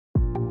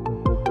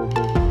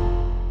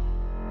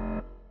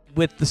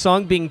with the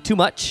song being too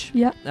much,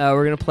 Yeah.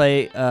 we're gonna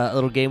play a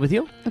little game with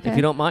you, if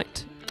you don't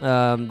mind.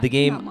 The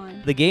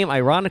game,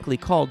 ironically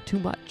called Too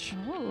Much.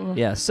 Oh.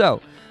 Yeah.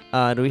 So,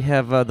 do we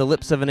have the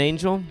lips of an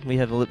angel? We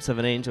have the lips of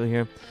an angel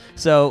here.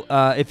 So,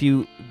 if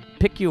you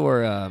pick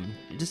your,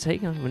 just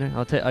hang on a minute.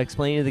 I'll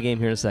explain you the game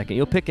here in a second.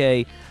 You'll pick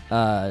a. Do you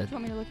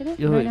want me to look at it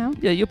right now?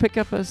 Yeah, you'll pick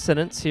up a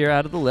sentence here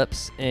out of the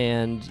lips,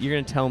 and you're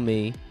gonna tell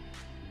me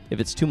if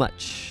it's too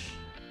much.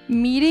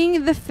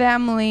 Meeting the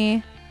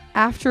family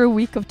after a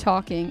week of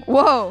talking.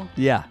 Whoa.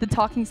 Yeah. The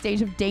talking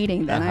stage of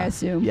dating, then, I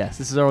assume. Yes,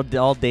 this is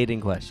all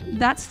dating questions.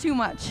 That's too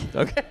much.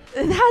 Okay.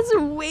 That's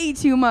way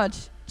too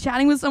much.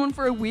 Chatting with someone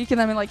for a week and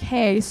then I'm like,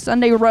 hey,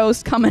 Sunday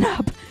roast coming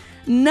up.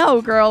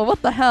 No, girl,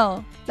 what the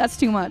hell? That's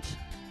too much.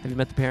 Have you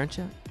met the parents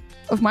yet?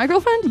 Of my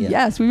girlfriend? Yeah.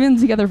 Yes, we've been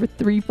together for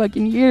 3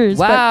 fucking years.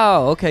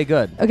 Wow. Okay,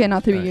 good. Okay,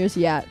 not 3 years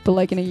yet, but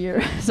like in a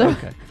year. So,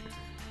 okay.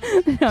 No,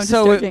 I'm just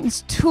so joking.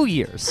 it's 2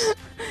 years.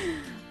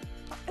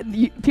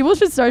 People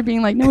should start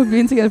being like, no, we've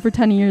been together for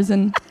 10 years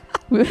and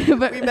we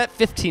met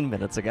 15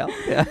 minutes ago.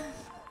 Yeah.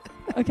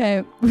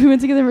 Okay, we've been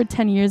together for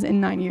 10 years and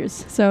 9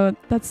 years. So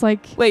that's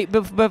like... Wait,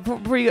 but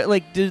before you,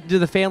 like, do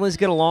the families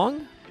get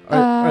along?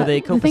 Are they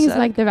copacetic? The thing is,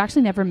 like, they've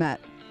actually never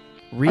met.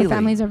 Really? Our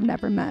families have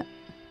never met.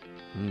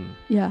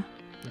 Yeah.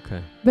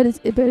 Okay. But it's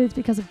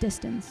because of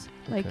distance.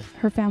 Like,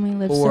 her family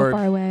lives so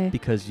far away.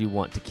 Because you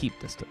want to keep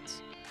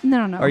distance. No.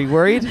 Are you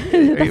worried?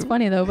 That's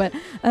funny, though. But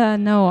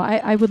no,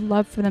 I would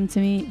love for them to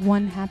meet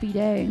one happy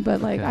day.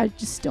 But, like, I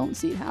just don't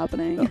see it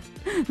happening.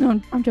 No,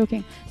 I'm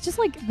joking. It's just,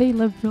 like, they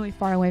live really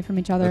far away from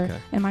each other. Okay.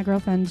 And my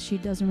girlfriend, she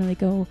doesn't really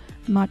go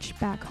much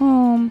back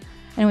home.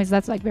 Anyways,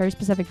 that's, like, very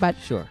specific. But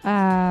sure.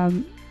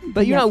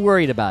 But you're not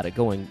worried about it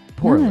going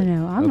poorly?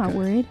 No. I'm not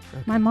worried.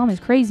 Okay. My mom is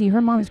crazy. Her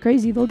mom is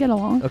crazy. They'll get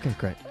along. Okay,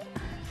 great.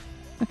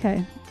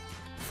 Okay.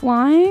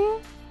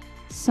 Flying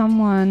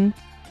someone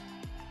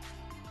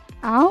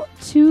out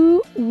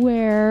to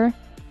where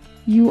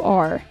you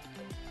are.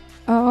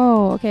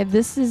 Oh, okay.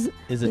 Is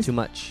it too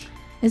much?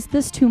 Is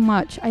this too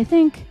much? I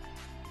think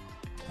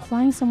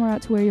flying somewhere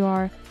out to where you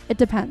are, it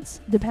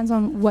depends. Depends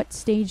on what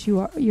stage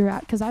you're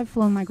at. Because I've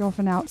flown my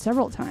girlfriend out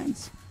several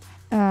times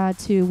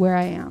to where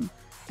I am.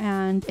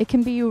 And it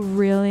can be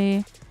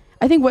really...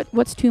 I think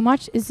what's too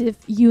much is if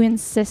you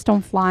insist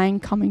on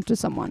coming to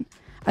someone.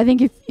 I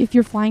think if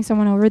you're flying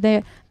someone over,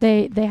 they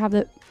have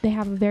a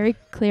very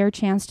clear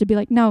chance to be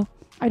like, no,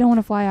 I don't want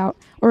to fly out,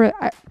 or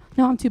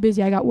no, I'm too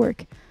busy, I got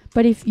work.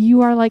 But if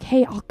you are like,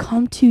 hey, I'll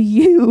come to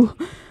you,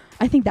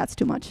 I think that's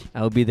too much.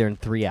 I'll be there in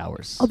 3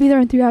 hours. I'll be there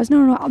in 3 hours.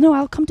 No,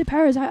 I'll come to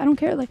Paris. I don't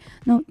care. Like,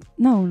 no.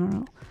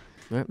 All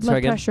right, blood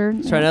again. pressure.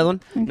 Let's try another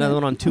one. Okay. Another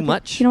one on too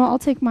much. You know what? I'll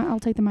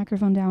take the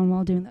microphone down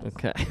while doing that.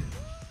 Okay.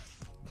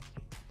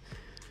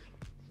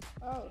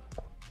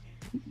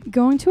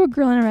 Going to a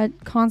Girl in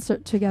Red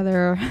concert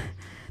together,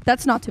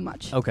 that's not too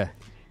much. Okay.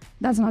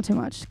 That's not too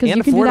much. Because you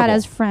affordable. can do that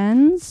as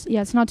friends.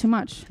 Yeah, it's not too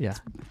much. Yeah.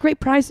 Great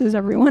prices,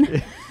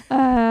 everyone.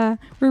 We're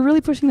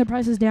really pushing the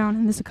prices down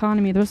in this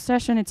economy. The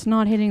recession, it's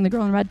not hitting the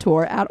Girl in Red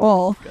tour at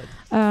all.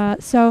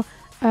 So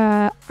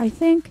I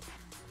think...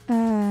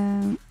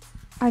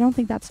 I don't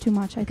think that's too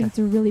much. I think it's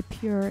really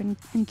pure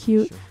and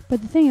cute. Sure.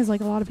 But the thing is,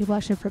 like, a lot of people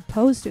actually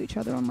propose to each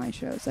other on my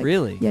shows. Like,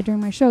 really? Yeah, during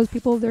my shows,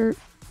 people, they're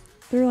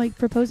like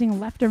proposing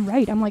left and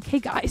right. I'm like, hey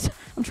guys,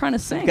 I'm trying to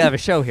sing. You gotta have a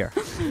show here.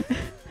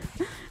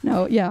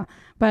 No, yeah,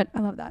 but I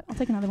love that. I'll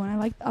take another one.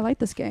 I like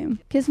this game.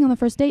 Kissing on the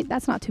first date,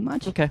 that's not too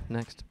much. Okay,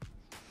 next.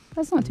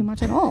 That's not too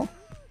much at all.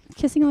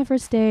 Kissing on the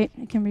first date,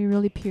 it can be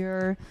really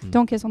pure.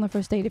 Don't kiss on the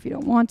first date if you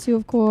don't want to,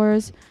 of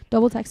course.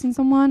 Double texting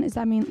someone, does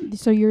that mean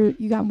so you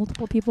got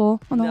multiple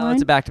people on the line? No,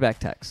 it's a back-to-back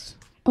text.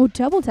 Oh,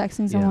 double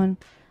texting someone.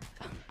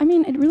 I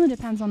mean, it really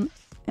depends on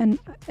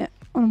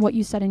what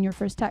you said in your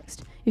first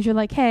text. If you're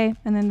like, hey,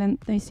 and then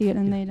they see it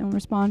and they don't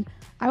respond,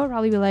 I would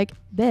probably be like,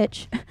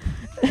 bitch,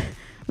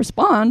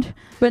 respond.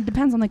 But it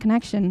depends on the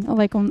connection,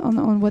 like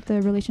on what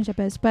the relationship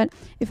is. But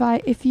if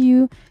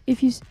you're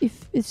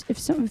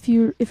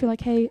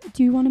like, hey,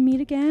 do you want to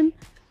meet again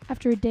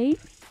after a date,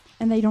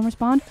 and they don't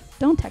respond,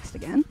 don't text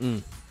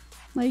again.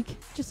 Like,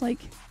 just like,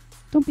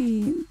 don't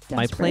be desperate.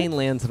 My plane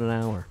lands in an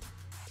hour.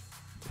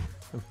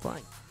 I'm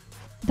flying.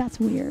 That's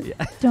weird.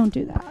 Yeah. Don't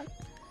do that.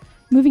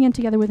 Moving in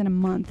together within a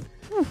month.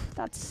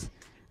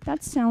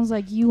 That sounds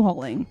like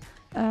U-hauling.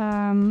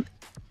 Honestly,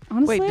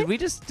 wait, did we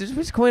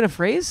just coin a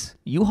phrase?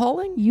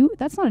 U-hauling?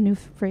 That's not a new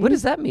phrase. What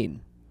does that mean?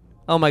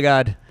 Oh my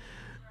God.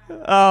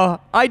 Oh,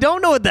 I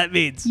don't know what that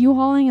means.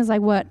 U-hauling is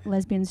like what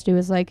lesbians do.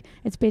 Is like,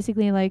 it's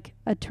basically like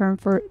a term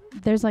for,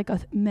 there's like a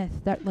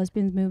myth that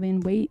lesbians move in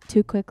way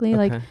too quickly.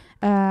 Okay.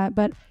 Like,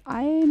 but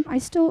I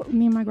still,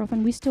 me and my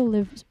girlfriend, we still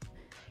live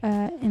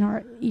in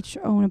our each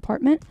own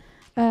apartment.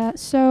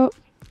 So.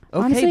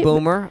 Okay, honestly,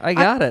 boomer, I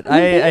got it.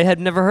 I had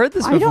never heard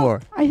this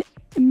before.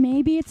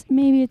 Maybe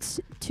it's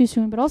too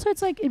soon, but also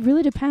it's like, it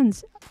really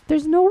depends.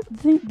 There's no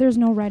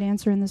right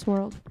answer in this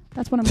world.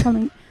 That's what I'm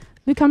coming.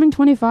 Becoming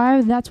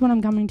 25, that's what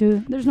I'm coming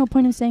to. There's no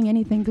point in saying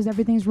anything because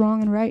everything's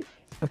wrong and right.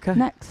 Okay.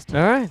 Next.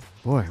 All right.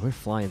 Boy, we're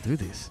flying through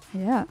these.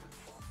 Yeah,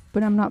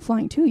 but I'm not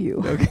flying to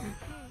you. Okay.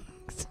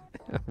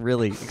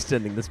 Really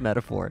extending this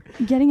metaphor.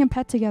 Getting a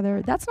pet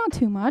together, that's not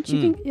too much.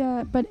 You can,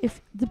 yeah, but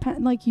if the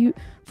pet, like you,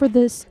 for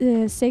the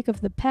sake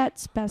of the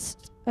pet's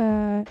best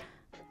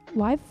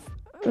life,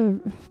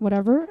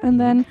 whatever, and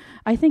then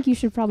I think you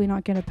should probably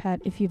not get a pet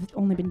if you've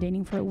only been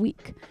dating for a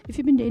week. If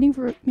you've been dating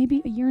for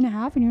maybe a year and a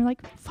half and you're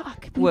like,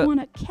 fuck, we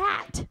want a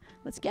cat,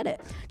 let's get it.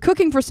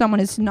 Cooking for someone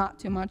is not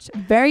too much.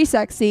 Very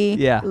sexy.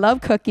 Yeah. Love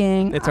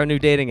cooking. It's our new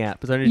dating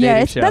app. It's our new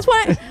dating show. That's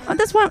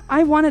why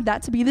I wanted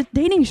that to be the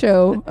dating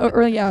show, or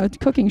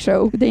cooking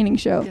show, dating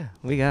show. Yeah,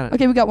 we got it.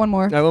 Okay, we got one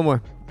more. All right, one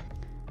more.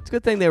 It's a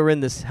good thing they were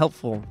in this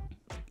helpful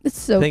It's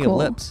so thing cool.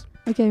 of lips.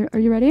 Okay, are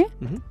you ready?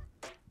 Mm-hmm.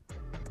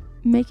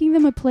 Making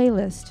them a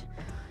playlist.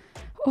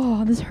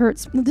 Oh, this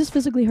hurts. This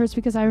physically hurts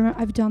because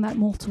I've done that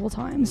multiple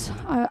times.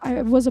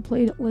 I was a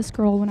playlist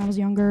girl when I was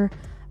younger.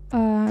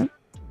 I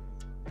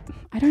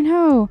don't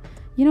know.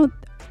 You know,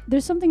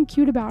 there's something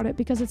cute about it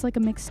because it's like a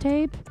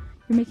mixtape.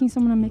 You're making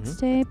someone a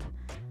mixtape.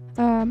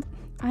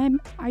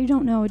 I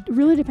don't know. It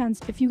really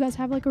depends. If you guys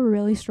have like a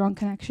really strong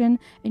connection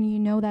and you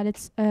know that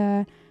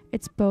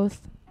it's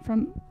both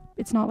from,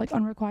 it's not like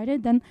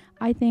unrequited, then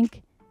I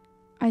think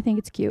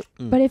it's cute.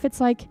 But if it's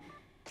like,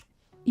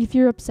 if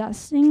you're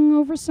obsessing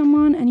over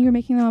someone and you're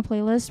making them a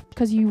playlist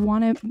because you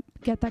want to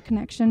get that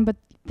connection, but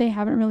they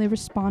haven't really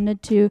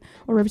responded to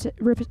or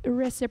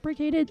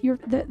reciprocated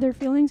their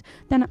feelings,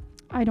 then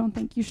I don't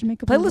think you should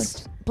make a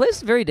playlist. Playlist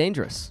is very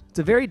dangerous. It's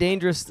a very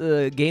dangerous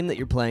game that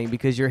you're playing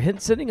because you're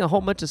sending a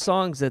whole bunch of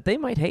songs that they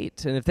might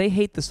hate, and if they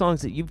hate the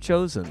songs that you've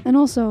chosen, and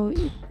also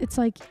it's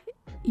like,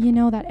 you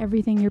know that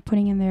everything you're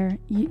putting in there,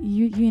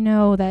 you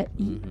know that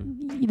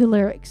the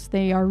lyrics,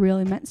 they are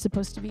really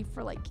supposed to be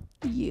for like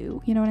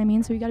you know what I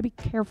mean? So you got to be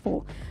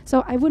careful.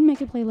 So I wouldn't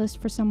make a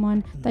playlist for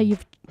someone that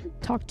you've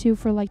talked to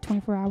for like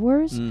 24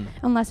 hours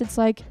unless it's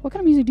like, what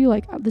kind of music do you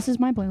like? Oh, this is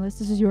my playlist,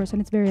 this is yours,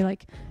 and it's very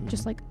like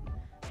just like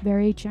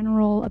very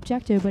general,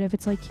 objective. But if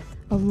it's like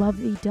a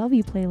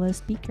lovey-dovey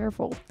playlist, be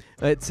careful.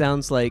 It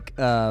sounds like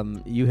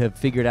you have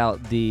figured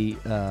out the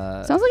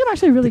sounds like I'm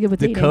actually really good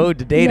with dating. The code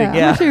to dating.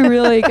 Yeah. I'm actually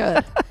really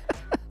good.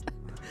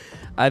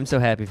 I'm so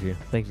happy for you.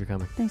 Thanks for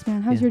coming. Thanks,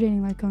 man. How's your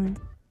dating life going?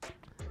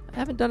 I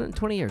haven't done it in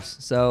 20 years,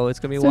 so it's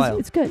gonna be a while.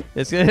 It's good.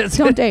 It's good.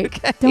 Don't date.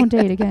 Okay. Don't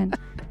date again.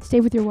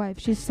 Stay with your wife.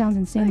 She sounds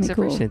insanely Thanks,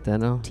 cool. I appreciate that.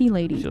 No. Tea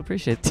lady. She'll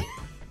appreciate it.